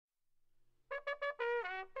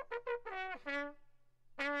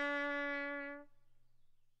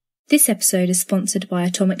This episode is sponsored by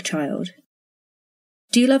Atomic Child.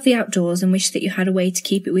 Do you love the outdoors and wish that you had a way to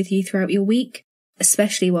keep it with you throughout your week,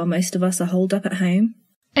 especially while most of us are holed up at home?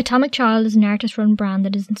 Atomic Child is an artist-run brand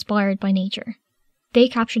that is inspired by nature. They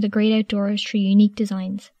capture the great outdoors through unique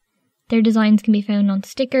designs. Their designs can be found on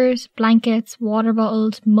stickers, blankets, water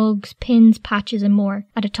bottles, mugs, pins, patches and more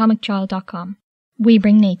at atomicchild.com. We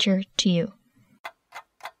bring nature to you.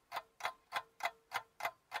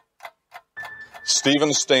 Steven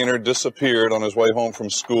Stayner disappeared on his way home from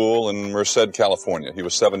school in Merced, California. He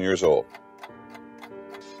was 7 years old.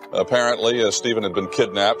 Apparently, Steven had been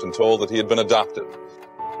kidnapped and told that he had been adopted.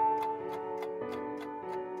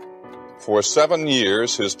 For 7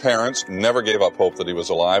 years, his parents never gave up hope that he was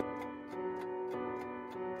alive.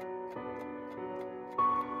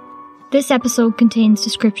 This episode contains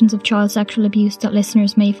descriptions of child sexual abuse that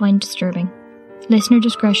listeners may find disturbing. Listener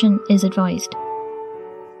discretion is advised.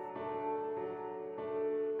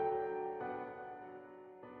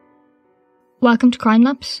 Welcome to Crime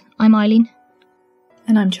Lapse. I'm Eileen.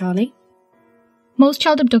 And I'm Charlie. Most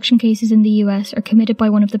child abduction cases in the US are committed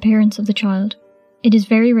by one of the parents of the child. It is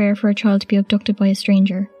very rare for a child to be abducted by a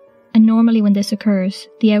stranger, and normally when this occurs,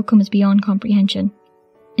 the outcome is beyond comprehension.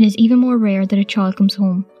 It is even more rare that a child comes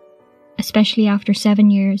home, especially after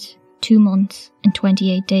 7 years, 2 months, and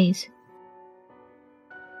 28 days.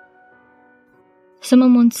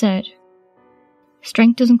 Someone once said,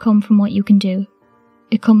 "Strength doesn't come from what you can do.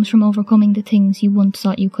 It comes from overcoming the things you once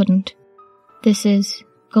thought you couldn't." This is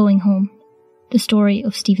Going Home, the story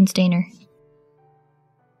of Steven Stayner.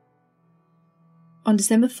 On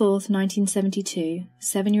December 4th, 1972,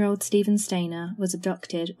 7-year-old Steven Stayner was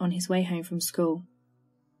abducted on his way home from school.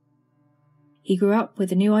 He grew up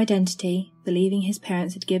with a new identity, believing his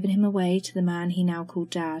parents had given him away to the man he now called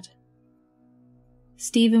Dad.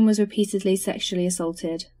 Steven was repeatedly sexually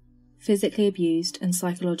assaulted, physically abused and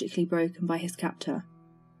psychologically broken by his captor.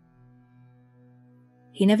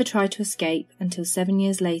 He never tried to escape until 7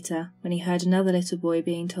 years later when he heard another little boy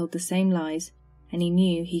being told the same lies, and he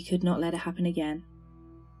knew he could not let it happen again.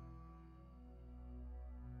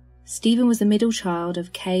 Steven was the middle child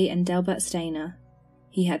of Kay and Delbert Stayner.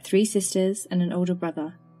 He had 3 sisters and an older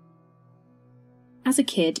brother. As a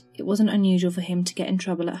kid, it wasn't unusual for him to get in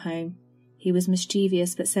trouble at home. He was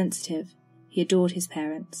mischievous but sensitive. He adored his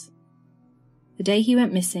parents. The day he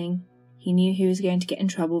went missing, he knew he was going to get in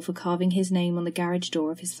trouble for carving his name on the garage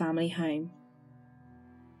door of his family home.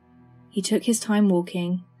 He took his time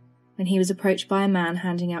walking when he was approached by a man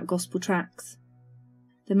handing out gospel tracts.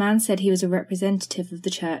 The man said he was a representative of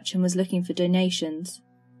the church and was looking for donations.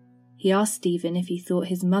 He asked Steven if he thought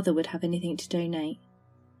his mother would have anything to donate.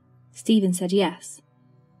 Steven said yes.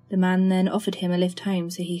 The man then offered him a lift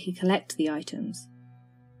home so he could collect the items.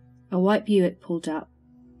 A white Buick pulled up.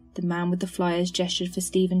 The man with the flyers gestured for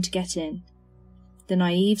Steven to get in. The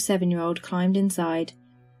naive 7-year-old climbed inside,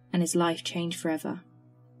 and his life changed forever.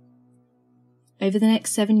 Over the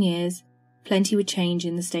next 7 years, plenty would change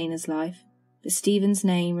in the Stayners' life, but Steven's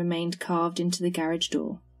name remained carved into the garage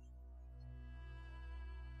door.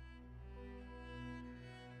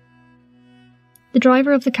 The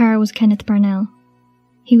driver of the car was Kenneth Parnell.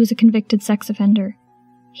 He was a convicted sex offender.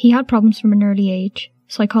 He had problems from an early age.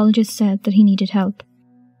 Psychologists said that he needed help.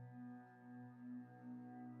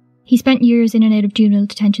 He spent years in and out of juvenile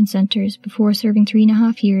detention centres before serving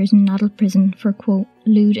 3.5 years in an adult prison for, quote,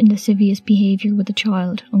 lewd and lascivious behaviour with a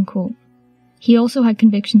child, unquote. He also had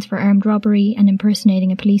convictions for armed robbery and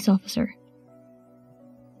impersonating a police officer.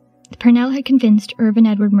 Parnell had convinced Irvin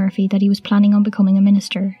Edward Murphy that he was planning on becoming a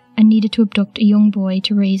minister and needed to abduct a young boy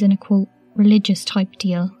to raise in a, quote, religious type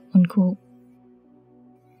deal, unquote.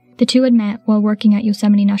 The two had met while working at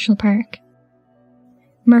Yosemite National Park.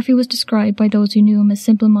 Murphy was described by those who knew him as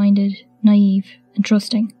simple-minded, naive, and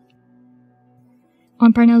trusting.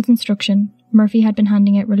 On Parnell's instruction, Murphy had been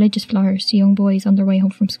handing out religious flyers to young boys on their way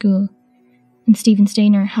home from school, and Steven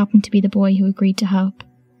Stayner happened to be the boy who agreed to help.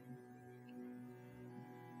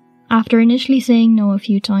 After initially saying no a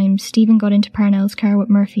few times, Steven got into Parnell's car with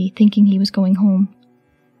Murphy, thinking he was going home.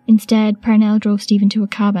 Instead, Parnell drove Steven to a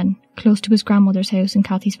cabin, close to his grandmother's house in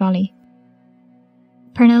Cathy's Valley.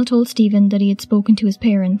 Parnell told Steven that he had spoken to his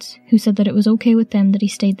parents, who said that it was okay with them that he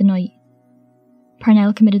stayed the night.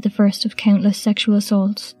 Parnell committed the first of countless sexual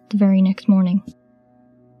assaults the very next morning.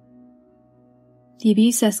 The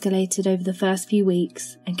abuse escalated over the first few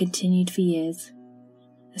weeks and continued for years.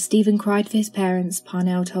 As Steven cried for his parents,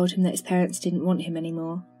 Parnell told him that his parents didn't want him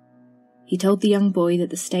anymore. He told the young boy that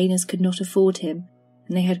the Stayners could not afford him,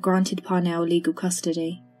 and they had granted Parnell legal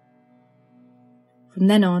custody. From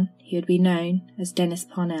then on, he would be known as Dennis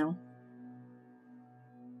Parnell.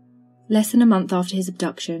 Less than a month after his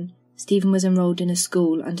abduction, Stephen was enrolled in a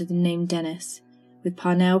school under the name Dennis, with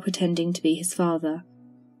Parnell pretending to be his father.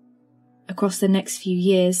 Across the next few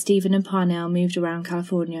years, Stephen and Parnell moved around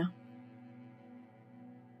California.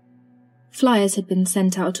 Flyers had been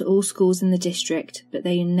sent out to all schools in the district, but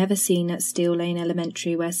they were never seen at Steel Lane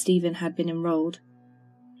Elementary where Stephen had been enrolled.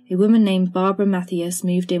 A woman named Barbara Mathias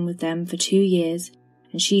moved in with them for 2 years,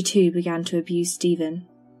 and she too began to abuse Stephen.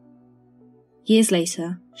 Years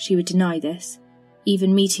later, she would deny this,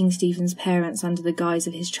 even meeting Stephen's parents under the guise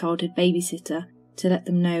of his childhood babysitter to let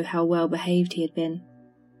them know how well behaved he had been.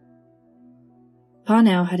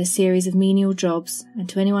 Parnell had a series of menial jobs, and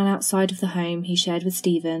to anyone outside of the home he shared with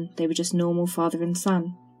Stephen, they were just normal father and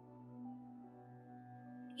son.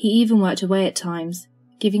 He even worked away at times,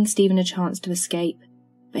 giving Stephen a chance to escape,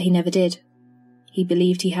 but he never did. He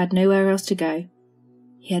believed he had nowhere else to go.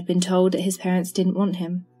 He had been told that his parents didn't want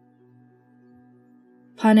him.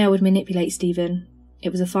 Parnell would manipulate Stephen.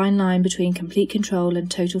 It was a fine line between complete control and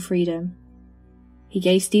total freedom. He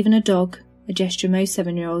gave Stephen a dog, a gesture most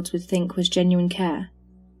 7-year-olds would think was genuine care.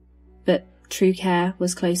 But true care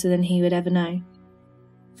was closer than he would ever know.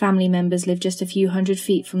 Family members lived just a few hundred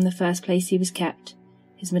feet from the first place he was kept,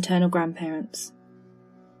 his maternal grandparents.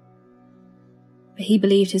 But he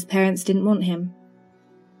believed his parents didn't want him.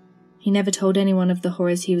 He never told anyone of the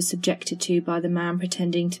horrors he was subjected to by the man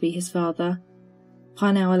pretending to be his father.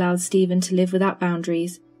 Parnell allowed Stephen to live without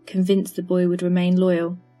boundaries, convinced the boy would remain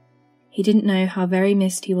loyal. He didn't know how very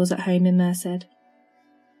missed he was at home in Merced.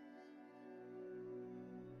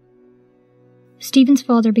 Stephen's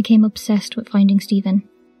father became obsessed with finding Stephen.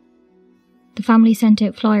 The family sent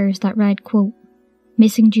out flyers that read, quote,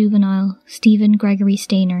 "Missing juvenile, Steven Gregory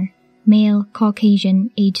Stayner, male,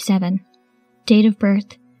 Caucasian, age 7. Date of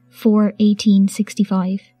birth,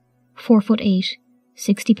 4/1865. 4'8",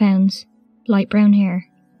 60 pounds, light brown hair.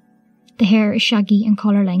 The hair is shaggy and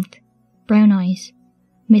collar length, brown eyes.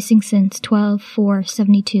 Missing since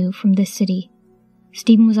 12/4/72 from this city.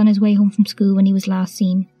 Stephen was on his way home from school when he was last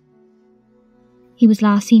seen. He was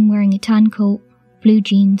last seen wearing a tan coat, blue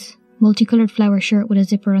jeans, multicoloured flower shirt with a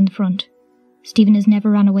zipper on the front. Stephen has never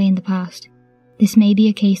ran away in the past. This may be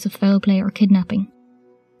a case of foul play or kidnapping.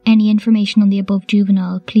 Any information on the above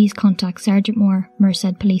juvenile, please contact Sergeant Moore,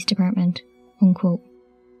 Merced Police Department." Unquote.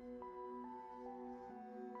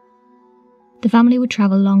 The family would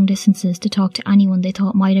travel long distances to talk to anyone they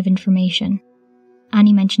thought might have information.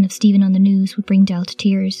 Any mention of Stephen on the news would bring Del to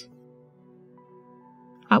tears.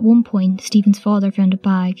 At one point, Stephen's father found a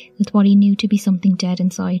bag with what he knew to be something dead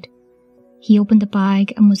inside. He opened the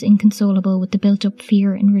bag and was inconsolable with the built-up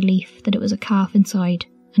fear and relief that it was a calf inside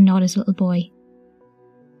and not his little boy.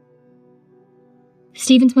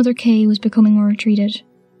 Stephen's mother Kay was becoming more retreated.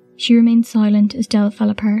 She remained silent as Del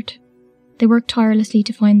fell apart. They worked tirelessly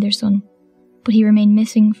to find their son, but he remained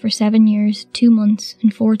missing for 7 years, 2 months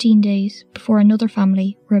and 14 days before another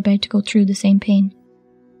family were about to go through the same pain.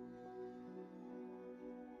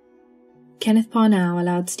 Kenneth Parnell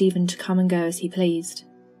allowed Stephen to come and go as he pleased.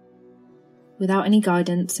 Without any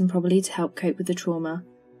guidance and probably to help cope with the trauma,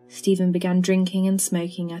 Stephen began drinking and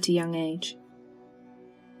smoking at a young age.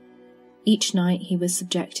 Each night he was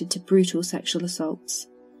subjected to brutal sexual assaults.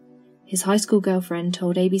 His high school girlfriend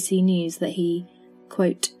told ABC News that he,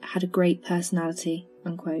 quote, "had a great personality,"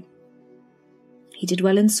 unquote. He did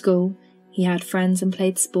well in school, he had friends and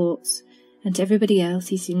played sports, and to everybody else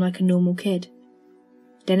he seemed like a normal kid.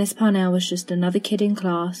 Dennis Parnell was just another kid in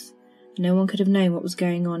class, and no one could have known what was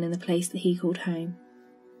going on in the place that he called home.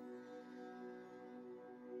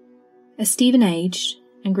 As Stephen aged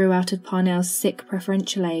and grew out of Parnell's sick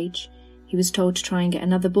preferential age, he was told to try and get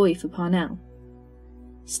another boy for Parnell.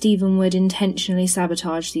 Stephen would intentionally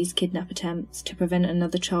sabotage these kidnap attempts to prevent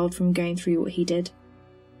another child from going through what he did.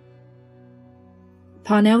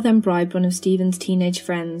 Parnell then bribed one of Stephen's teenage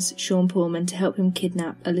friends, Sean Pullman, to help him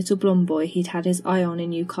kidnap a little blonde boy he'd had his eye on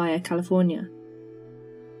in Ukiah, California.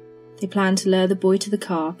 They planned to lure the boy to the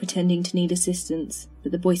car, pretending to need assistance,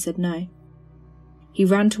 but the boy said no. He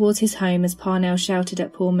ran towards his home as Parnell shouted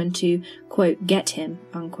at Pullman to, quote, "get him,"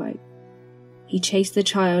 unquote. He chased the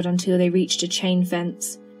child until they reached a chain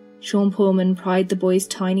fence. Sean Pullman pried the boy's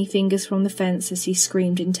tiny fingers from the fence as he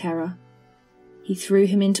screamed in terror. He threw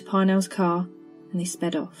him into Parnell's car, and they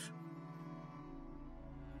sped off.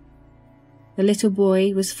 The little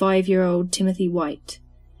boy was 5-year-old Timothy White.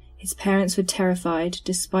 His parents were terrified.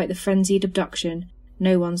 Despite the frenzied abduction,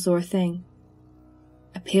 no one saw a thing.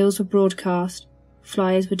 Appeals were broadcast,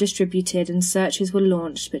 flyers were distributed, and searches were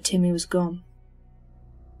launched, but Timmy was gone.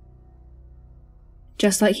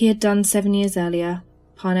 Just like he had done 7 years earlier,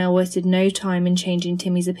 Parnell wasted no time in changing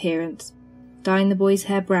Timmy's appearance, dyeing the boy's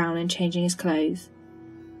hair brown and changing his clothes.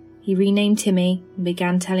 He renamed Timmy and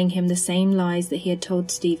began telling him the same lies that he had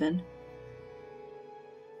told Steven.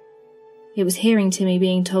 It was hearing Timmy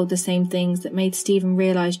being told the same things that made Steven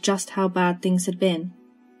realise just how bad things had been.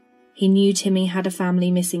 He knew Timmy had a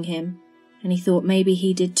family missing him, and he thought maybe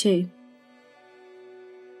he did too.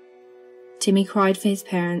 Timmy cried for his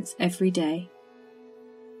parents every day.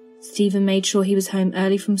 Steven made sure he was home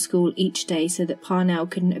early from school each day so that Parnell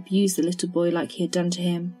couldn't abuse the little boy like he had done to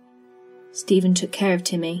him. Steven took care of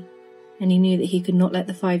Timmy, and he knew that he could not let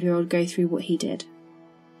the 5-year-old go through what he did.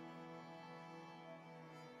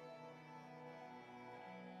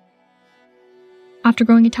 After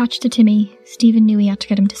growing attached to Timmy, Steven knew he had to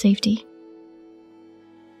get him to safety.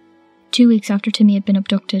 2 weeks after Timmy had been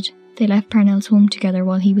abducted, they left Parnell's home together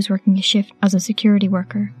while he was working a shift as a security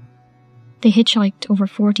worker. They hitchhiked over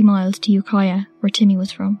 40 miles to Ukiah, where Timmy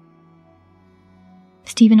was from.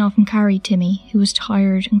 Steven often carried Timmy, who was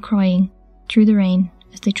tired and crying, through the rain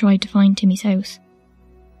as they tried to find Timmy's house.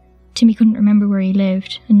 Timmy couldn't remember where he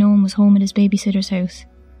lived, and no one was home at his babysitter's house,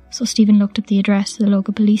 so Steven looked up the address to the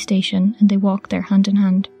local police station and they walked there hand in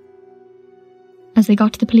hand. As they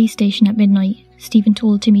got to the police station at midnight, Steven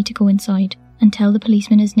told Timmy to go inside and tell the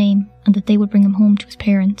policeman his name and that they would bring him home to his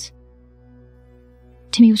parents.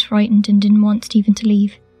 Timmy was frightened and didn't want Steven to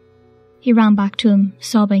leave. He ran back to him,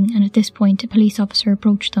 sobbing, and at this point a police officer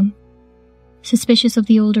approached them. Suspicious of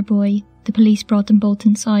the older boy, the police brought them both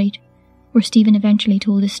inside, where Steven eventually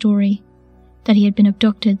told his story, that he had been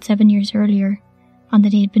abducted 7 years earlier, and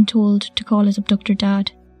that he had been told to call his abductor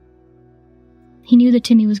Dad. He knew that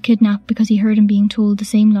Timmy was kidnapped because he heard him being told the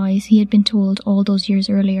same lies he had been told all those years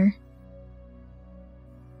earlier.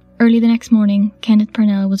 Early the next morning, Kenneth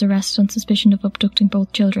Parnell was arrested on suspicion of abducting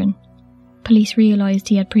both children. Police realised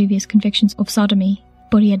he had previous convictions of sodomy,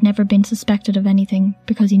 but he had never been suspected of anything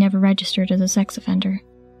because he never registered as a sex offender.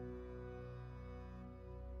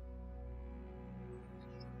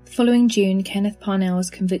 The following June, Kenneth Parnell was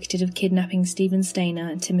convicted of kidnapping Steven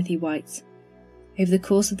Stayner and Timothy White. Over the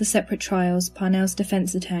course of the separate trials, Parnell's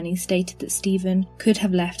defence attorney stated that Steven could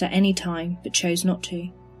have left at any time but chose not to.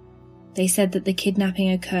 They said that the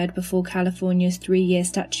kidnapping occurred before California's 3-year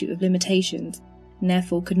statute of limitations and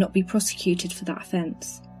therefore could not be prosecuted for that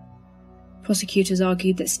offence. Prosecutors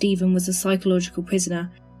argued that Steven was a psychological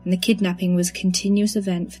prisoner and the kidnapping was a continuous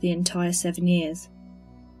event for the entire 7 years.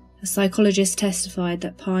 A psychologist testified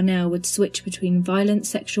that Parnell would switch between violent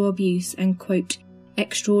sexual abuse and, quote,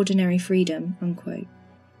 extraordinary freedom, unquote.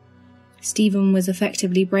 Steven was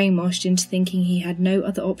effectively brainwashed into thinking he had no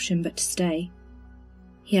other option but to stay.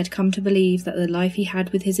 He had come to believe that the life he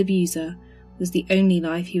had with his abuser was the only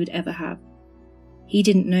life he would ever have. He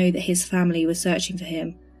didn't know that his family was searching for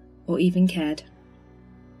him, or even cared.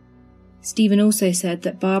 Steven also said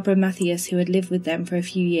that Barbara Matthias, who had lived with them for a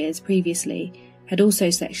few years previously, had also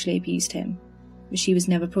sexually abused him, but she was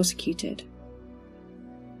never prosecuted.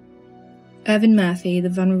 Irvin Murphy, the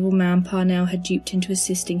vulnerable man Parnell had duped into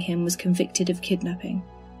assisting him, was convicted of kidnapping.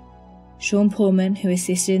 Sean Porman, who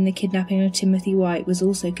assisted in the kidnapping of Timothy White, was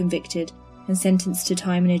also convicted and sentenced to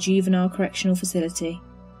time in a juvenile correctional facility.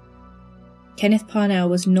 Kenneth Parnell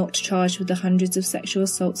was not charged with the hundreds of sexual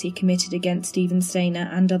assaults he committed against Steven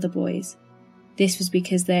Stayner and other boys. This was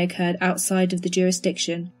because they occurred outside of the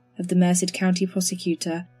jurisdiction of the Merced County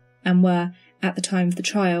prosecutor and were, at the time of the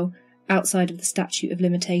trial, outside of the statute of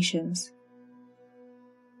limitations.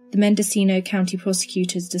 The Mendocino County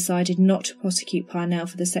prosecutors decided not to prosecute Parnell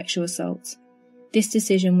for the sexual assaults. This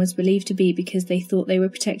decision was believed to be because they thought they were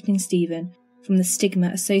protecting Steven from the stigma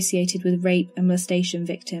associated with rape and molestation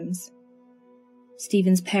victims.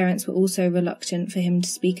 Steven's parents were also reluctant for him to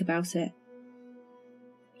speak about it.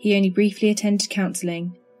 He only briefly attended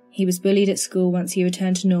counselling. He was bullied at school once he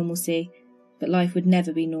returned to normalcy, but life would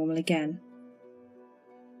never be normal again.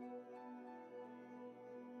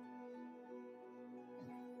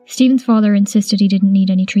 Steven's father insisted he didn't need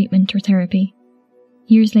any treatment or therapy.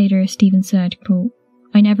 Years later, Steven said, quote,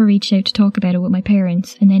 "I never reached out to talk about it with my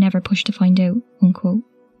parents and they never pushed to find out," unquote.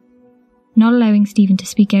 Not allowing Steven to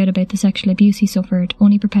speak out about the sexual abuse he suffered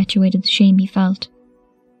only perpetuated the shame he felt.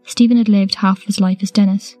 Steven had lived half of his life as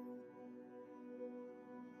Dennis.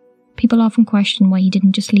 People often question why he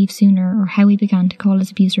didn't just leave sooner or how he began to call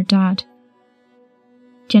his abuser Dad.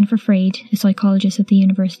 Jennifer Freyd, a psychologist at the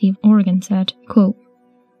University of Oregon, said, quote,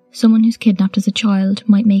 "Someone who's kidnapped as a child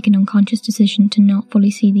might make an unconscious decision to not fully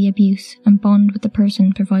see the abuse and bond with the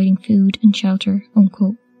person providing food and shelter,"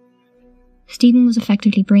 unquote. Steven was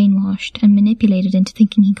effectively brainwashed and manipulated into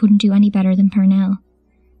thinking he couldn't do any better than Parnell.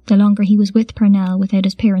 The longer he was with Parnell without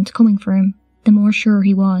his parents coming for him, the more sure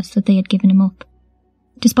he was that they had given him up.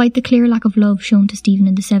 Despite the clear lack of love shown to Steven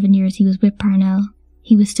in the 7 years he was with Parnell,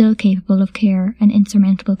 he was still capable of care and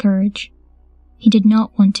insurmountable courage. He did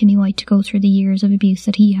not want Timmy White to go through the years of abuse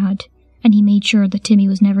that he had, and he made sure that Timmy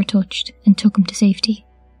was never touched and took him to safety.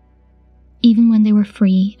 Even when they were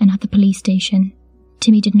free and at the police station,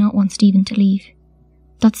 Timmy did not want Steven to leave.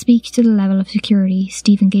 That speaks to the level of security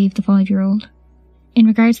Steven gave the 5-year-old. In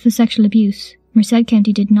regards to the sexual abuse, Merced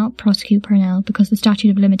County did not prosecute Parnell because the statute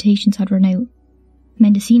of limitations had run out.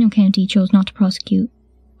 Mendocino County chose not to prosecute,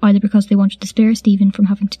 either because they wanted to spare Steven from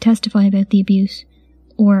having to testify about the abuse,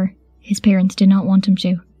 or his parents did not want him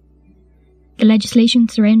to. The legislation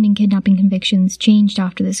surrounding kidnapping convictions changed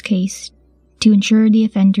after this case to ensure the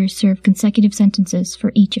offenders serve consecutive sentences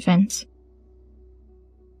for each offence.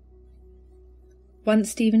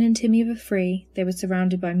 Once Steven and Timmy were free, they were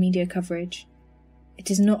surrounded by media coverage.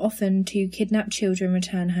 It is not often 2 kidnapped children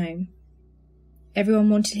return home. Everyone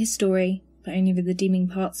wanted his story, but only the redeeming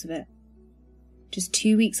parts of it. Just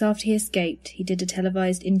 2 weeks after he escaped, he did a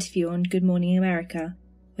televised interview on Good Morning America,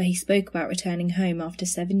 where he spoke about returning home after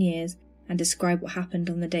 7 years and described what happened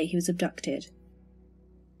on the day he was abducted.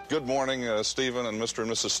 Good morning, Steven and Mr.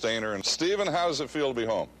 and Mrs. Stayner. And Steven, how does it feel to be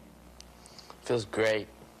home? Feels great.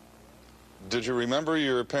 Did you remember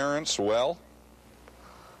your parents well?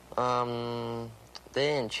 They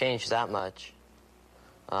didn't change that much.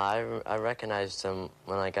 I recognized them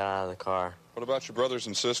when I got out of the car. What about your brothers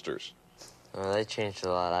and sisters? They changed a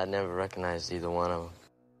lot. I never recognized either one of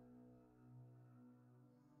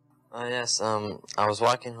them. Yes, I was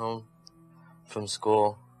walking home from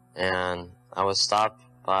school, and I was stopped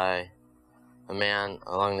by a man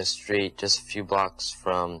along the street just a few blocks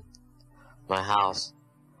from my house,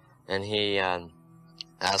 and he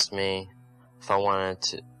asked me if I wanted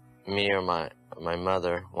to, me or my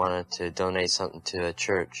mother wanted to donate something to a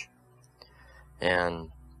church, and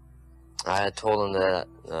I had told him that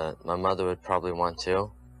my mother would probably want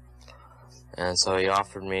to, and so he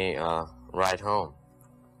offered me a ride home.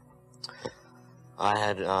 I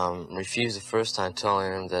had refused the first time,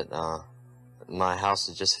 telling him that my house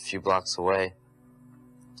is just a few blocks away,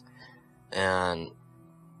 and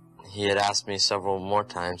he had asked me several more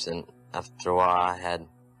times, and after a while I had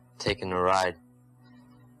taken the ride.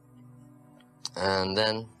 And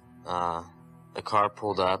then the car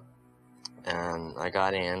pulled up, and I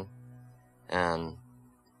got in, and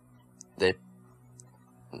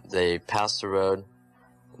they passed the road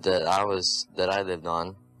that I lived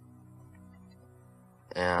on,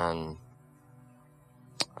 and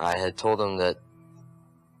I had told them that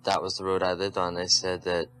was the road I lived on. They said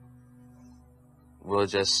that we'll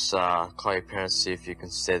just call your parents to see if you can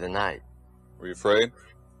stay the night. Were you afraid?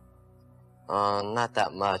 Not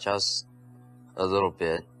that much. I was a little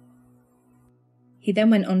bit. He then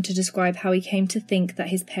went on to describe how he came to think that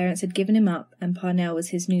his parents had given him up and Parnell was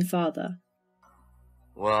his new father.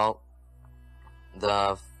 Well,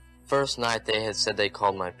 the first night they had said they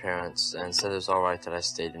called my parents and said it was alright that I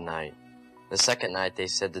stayed the night. The second night they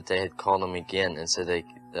said that they had called them again and said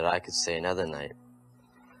that I could stay another night.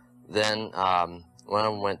 Then when I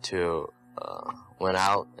went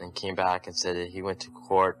out and came back and said that he went to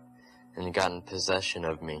court and he got in possession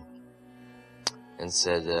of me and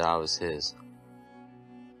said that I was his.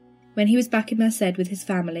 When he was back in Merced with his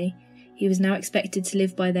family, he was now expected to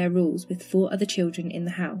live by their rules with 4 other children in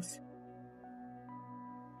the house.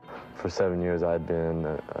 For 7 years I'd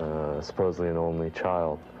been supposedly an only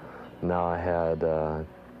child. Now I had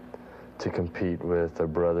to compete with a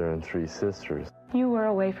brother and 3 sisters. You were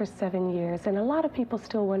away for 7 years, and a lot of people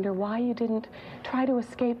still wonder why you didn't try to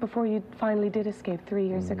escape before you finally did escape 3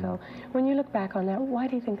 years ago. When you look back on that, why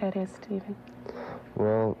do you think that is, Steven?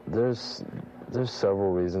 Well, there's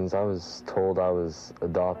several reasons. I was told I was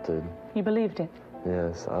adopted. You believed it?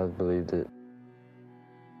 Yes, I believed it.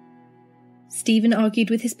 Steven argued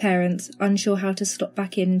with his parents, unsure how to slot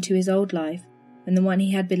back into his old life when the one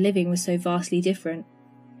he had been living was so vastly different.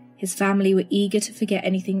 His family were eager to forget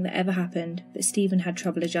anything that ever happened, but Steven had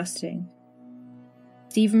trouble adjusting.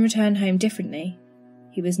 Steven returned home differently.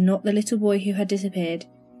 He was not the little boy who had disappeared.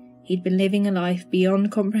 He'd been living a life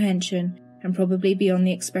beyond comprehension and probably beyond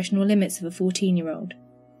the expressional limits of a 14-year-old.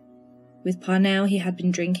 With Parnell, he had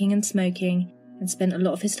been drinking and smoking and spent a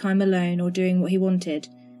lot of his time alone or doing what he wanted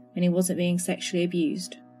when he wasn't being sexually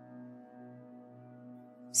abused.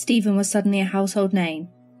 Steven was suddenly a household name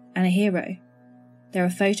and a hero. There are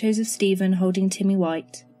photos of Steven holding Timmy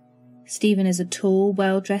White. Steven is a tall,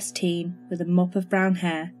 well-dressed teen with a mop of brown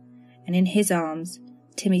hair, and in his arms,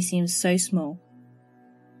 Timmy seems so small.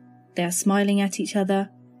 They are smiling at each other,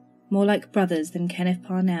 more like brothers than Kenneth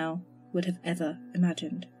Parnell would have ever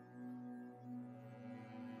imagined.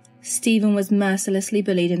 Steven was mercilessly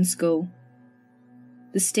bullied in school.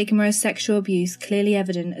 the stigma of sexual abuse clearly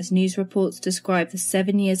evident as news reports describe the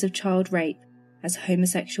 7 years of child rape as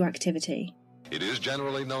homosexual activity. It is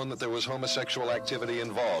generally known that there was homosexual activity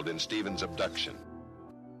involved in Steven's abduction.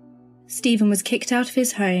 Steven was kicked out of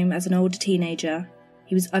his home as an older teenager.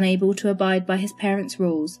 He was unable to abide by his parents'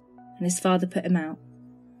 rules, and his father put him out.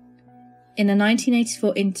 In a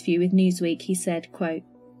 1984 interview with Newsweek, he said, quote,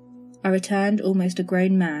 "I returned almost a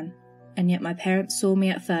grown man, and yet my parents saw me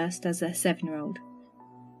at first as their 7-year-old.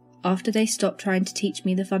 After they stopped trying to teach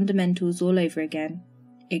me the fundamentals all over again,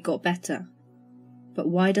 it got better. But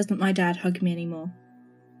why doesn't my dad hug me anymore?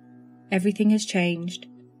 Everything has changed.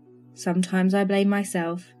 Sometimes I blame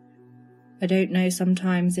myself. I don't know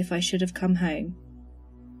sometimes if I should have come home.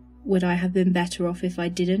 Would I have been better off if I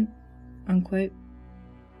didn't?" Unquote.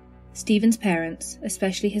 Steven's parents,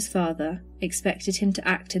 especially his father, expected him to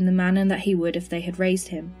act in the manner that he would if they had raised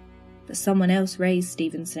him, but someone else raised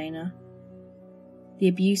Steven Stayner. The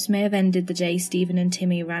abuse may have ended the day Steven and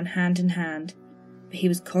Timmy ran hand in hand, but he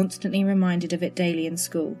was constantly reminded of it daily in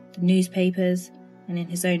school, the newspapers, and in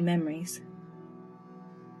his own memories.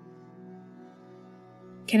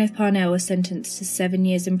 Kenneth Parnell was sentenced to 7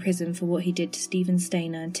 years in prison for what he did to Steven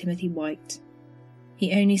Stayner and Timothy White.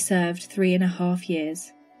 He only served 3.5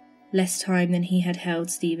 years, less time than he had held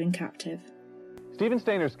Steven captive. Steven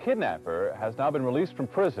Stayner's kidnapper has now been released from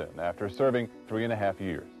prison after serving 3.5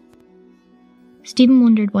 years. Steven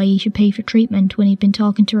wondered why he should pay for treatment when he'd been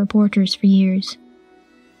talking to reporters for years.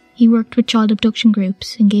 He worked with child abduction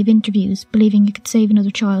groups and gave interviews, believing he could save another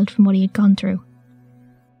child from what he had gone through.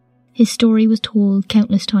 His story was told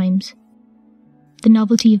countless times. The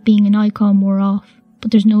novelty of being an icon wore off,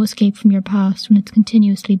 but there's no escape from your past when it's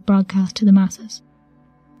continuously broadcast to the masses.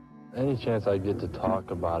 Any chance I get to talk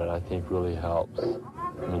about it, I think really helps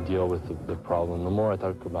me deal with the problem. The more I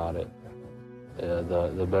talk about it,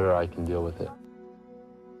 the better I can deal with it.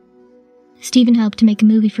 Steven helped to make a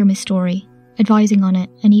movie from his story, advising on it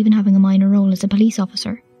and even having a minor role as a police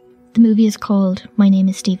officer. The movie is called My Name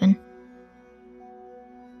is Steven.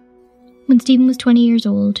 When Steven was 20 years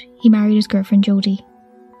old, he married his girlfriend Jodie.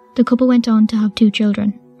 The couple went on to have 2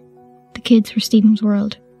 children. The kids were Steven's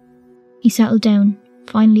world. He settled down,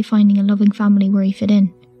 finally finding a loving family where he fit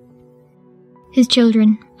in. His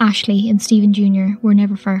children, Ashley and Steven Jr., were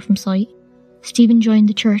never far from sight. Steven joined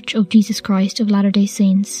the Church of Jesus Christ of Latter-day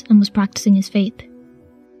Saints and was practicing his faith.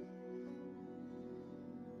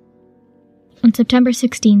 On September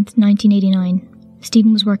 16th, 1989,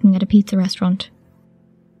 Steven was working at a pizza restaurant.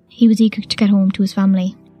 He was eager to get home to his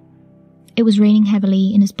family. It was raining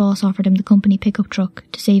heavily and his boss offered him the company pickup truck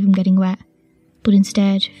to save him getting wet, but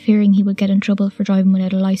instead, fearing he would get in trouble for driving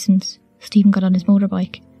without a licence, Steven got on his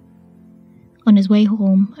motorbike. On his way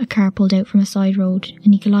home, a car pulled out from a side road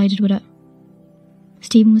and he collided with it.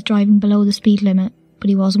 Steven was driving below the speed limit, but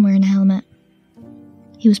he wasn't wearing a helmet.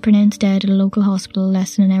 He was pronounced dead at a local hospital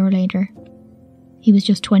less than an hour later. He was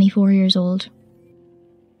just 24 years old.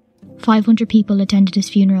 500 people attended his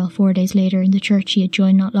funeral 4 days later in the church he had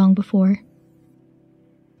joined not long before.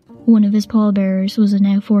 One of his pallbearers was a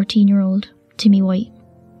now 14-year-old, Timmy White.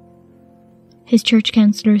 His church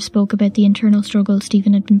counsellor spoke about the internal struggle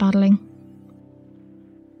Steven had been battling.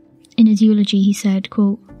 In his eulogy he said,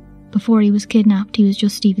 quote, "Before he was kidnapped he was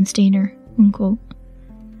just Steven Stayner," unquote.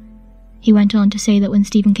 He went on to say that when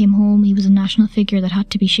Steven came home he was a national figure that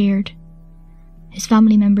had to be shared. His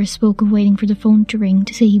family members spoke of waiting for the phone to ring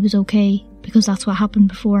to say he was okay, because that's what happened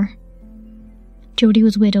before. Jodie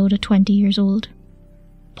was widowed at 20 years old.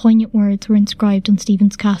 Poignant words were inscribed on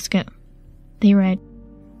Steven's casket. They read,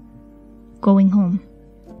 "Going home."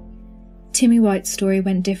 Timmy White's story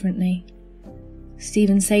went differently.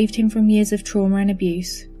 Steven saved him from years of trauma and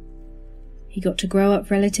abuse. He got to grow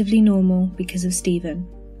up relatively normal because of Steven.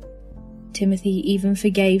 Timothy even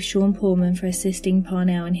forgave Sean Pullman for assisting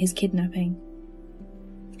Parnell in his kidnapping.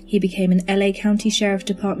 He became an LA County Sheriff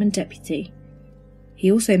Department deputy.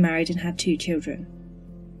 He also married and had 2 children.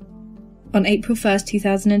 On April 1st,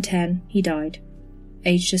 2010, he died,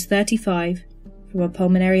 aged just 35, from a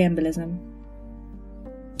pulmonary embolism.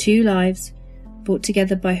 2 lives, brought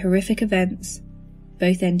together by horrific events,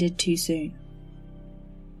 both ended too soon.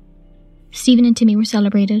 Steven and Timmy were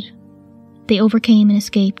celebrated. They overcame and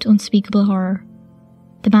escaped unspeakable horror.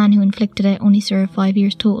 The man who inflicted it only served 5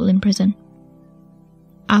 years total in prison.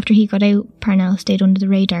 After he got out, Parnell stayed under the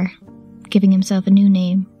radar, giving himself a new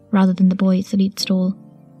name rather than the boys that he'd stole.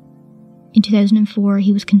 In 2004,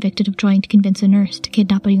 he was convicted of trying to convince a nurse to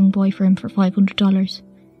kidnap a young boy for him for $500.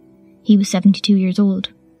 He was 72 years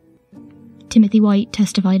old. Timothy White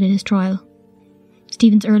testified at his trial.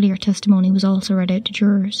 Steven's earlier testimony was also read out to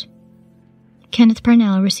jurors. Kenneth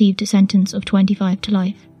Parnell received a sentence of 25 to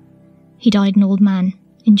life. He died an old man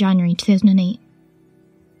in January 2008.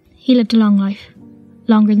 He lived a long life,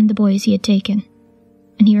 longer than the boys he had taken,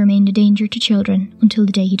 and he remained a danger to children until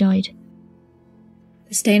the day he died.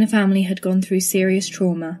 The Stayner family had gone through serious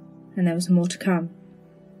trauma, and there was more to come.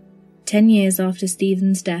 10 years after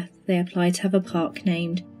Steven's death, they applied to have a park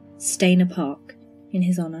named Stayner Park in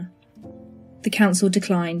his honour. The council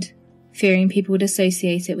declined, fearing people would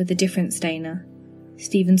associate it with a different Stayner,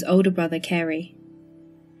 Steven's older brother Kerry.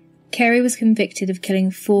 Kerry was convicted of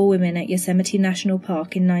killing 4 women at Yosemite National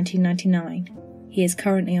Park in 1999. He is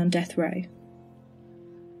currently on death row.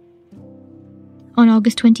 On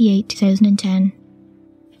August 28, 2010,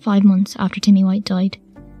 5 months after Timmy White died,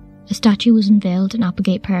 a statue was unveiled in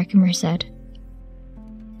Applegate Park in Merced.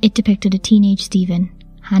 It depicted a teenage Stephen,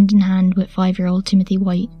 hand in hand with 5-year-old Timothy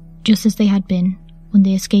White, just as they had been when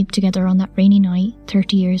they escaped together on that rainy night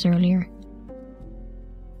 30 years earlier.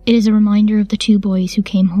 It is a reminder of the 2 boys who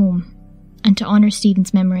came home, and to honour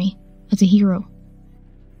Stephen's memory as a hero.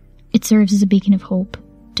 It serves as a beacon of hope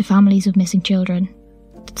to families of missing children,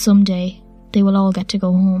 that someday they will all get to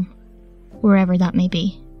go home, wherever that may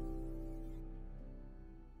be.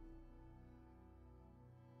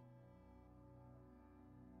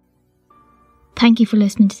 Thank you for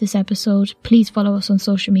listening to this episode. Please follow us on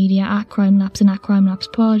social media at CrimeLapse and at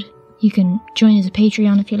CrimeLapsePod. You can join us at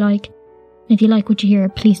Patreon if you like. And if you like what you hear,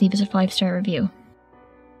 please leave us a 5-star review.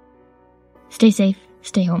 Stay safe,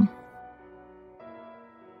 stay home.